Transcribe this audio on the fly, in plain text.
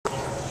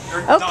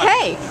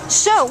Okay,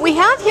 so we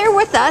have here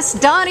with us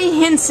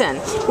Dottie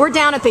Hinson. We're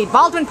down at the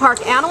Baldwin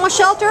Park Animal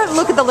Shelter.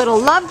 Look at the little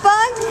love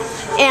bug.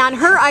 And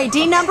her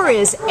ID number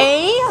is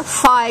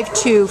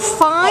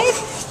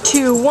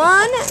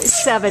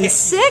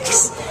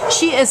A5252176.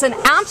 She is an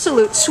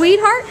absolute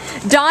sweetheart.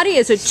 Dottie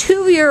is a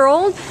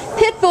 2-year-old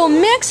pit bull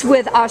mix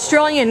with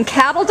Australian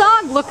cattle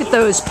dog. Look at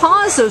those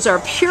paws. Those are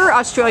pure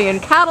Australian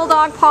cattle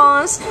dog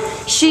paws.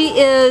 She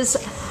is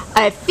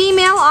a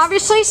female,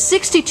 obviously,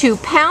 62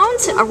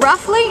 pounds,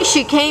 roughly.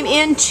 She came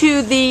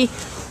into the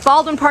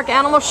Baldwin Park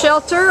Animal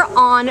Shelter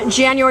on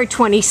January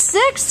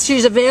 26th.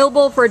 She's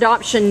available for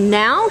adoption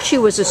now. She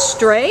was a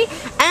stray.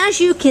 As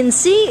you can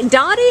see,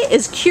 Dottie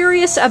is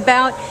curious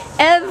about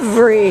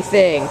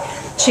everything.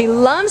 She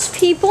loves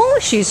people.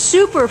 She's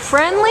super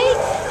friendly.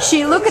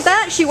 Look at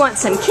that. She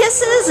wants some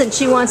kisses and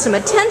she wants some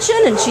attention,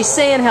 and she's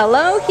saying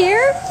hello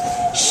here.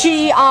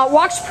 She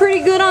walks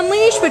pretty good on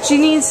leash, but she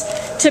needs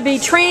to be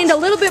trained a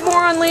little bit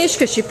more on leash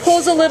because she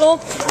pulls a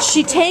little.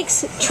 She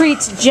takes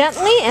treats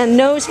gently and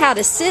knows how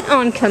to sit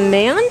on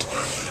command.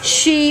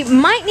 She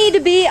might need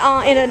to be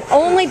in an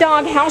only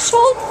dog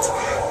household.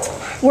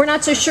 We're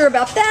not so sure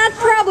about that.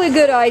 Probably a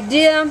good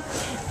idea.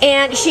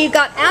 And she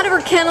got out of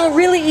her kennel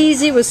really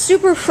easy, was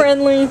super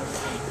friendly.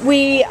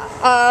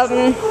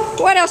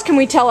 What else can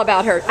we tell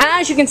about her?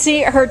 As you can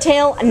see, her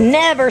tail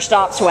never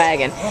stops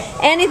wagging.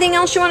 Anything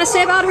else you want to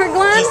say about her,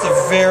 Glenn? Just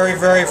a very,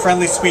 very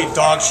friendly, sweet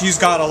dog. She's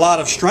got a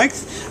lot of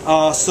strength,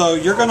 so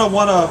you're going to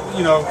want to,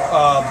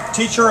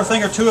 teach her a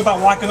thing or two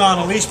about walking on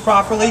a leash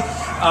properly.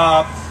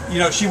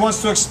 She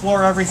wants to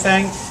explore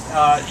everything.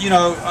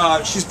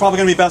 She's probably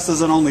going to be best as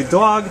an only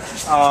dog,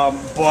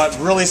 but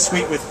really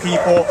sweet with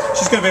people.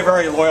 She's going to be a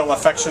very loyal,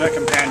 affectionate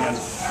companion.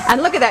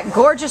 And look at that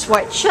gorgeous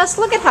white chest.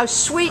 Look at how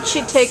sweet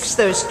she takes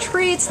those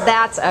treats.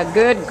 That's a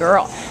good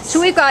girl. So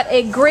we've got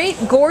a great,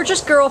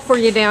 gorgeous girl for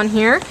you down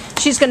here.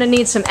 She's going to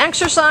need some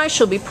exercise.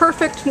 She'll be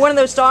perfect. One of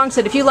those dogs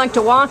that if you like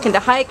to walk and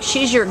to hike,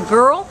 she's your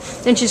girl.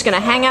 Then she's going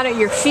to hang out at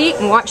your feet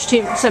and watch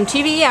some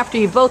TV after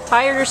you both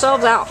tired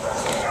yourselves out.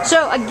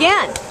 So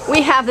again,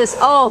 we have this,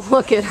 oh,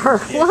 look at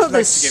her. Look at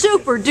this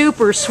super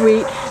duper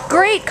sweet,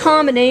 great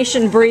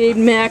combination breed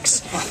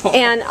mix.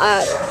 And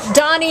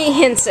Dottie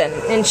Hinson.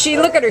 And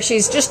look at her,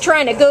 she's just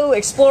trying to go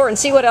explore and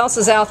see what else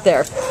is out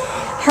there.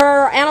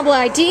 Her animal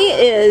ID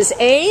is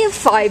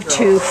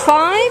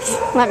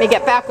A525, let me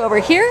get back over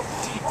here,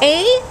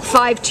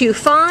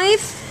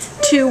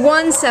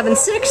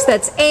 A5252176.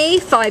 That's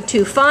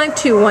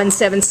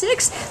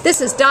A5252176.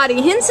 This is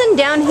Dottie Hinson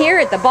down here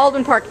at the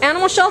Baldwin Park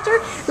Animal Shelter.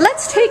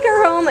 Let's take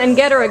her home and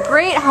get her a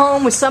great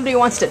home with somebody who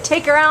wants to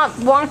take her out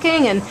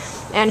walking,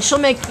 and she'll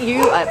make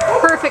you a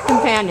perfect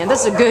companion.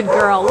 This is a good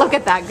girl. Look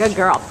at that good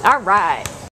girl. All right.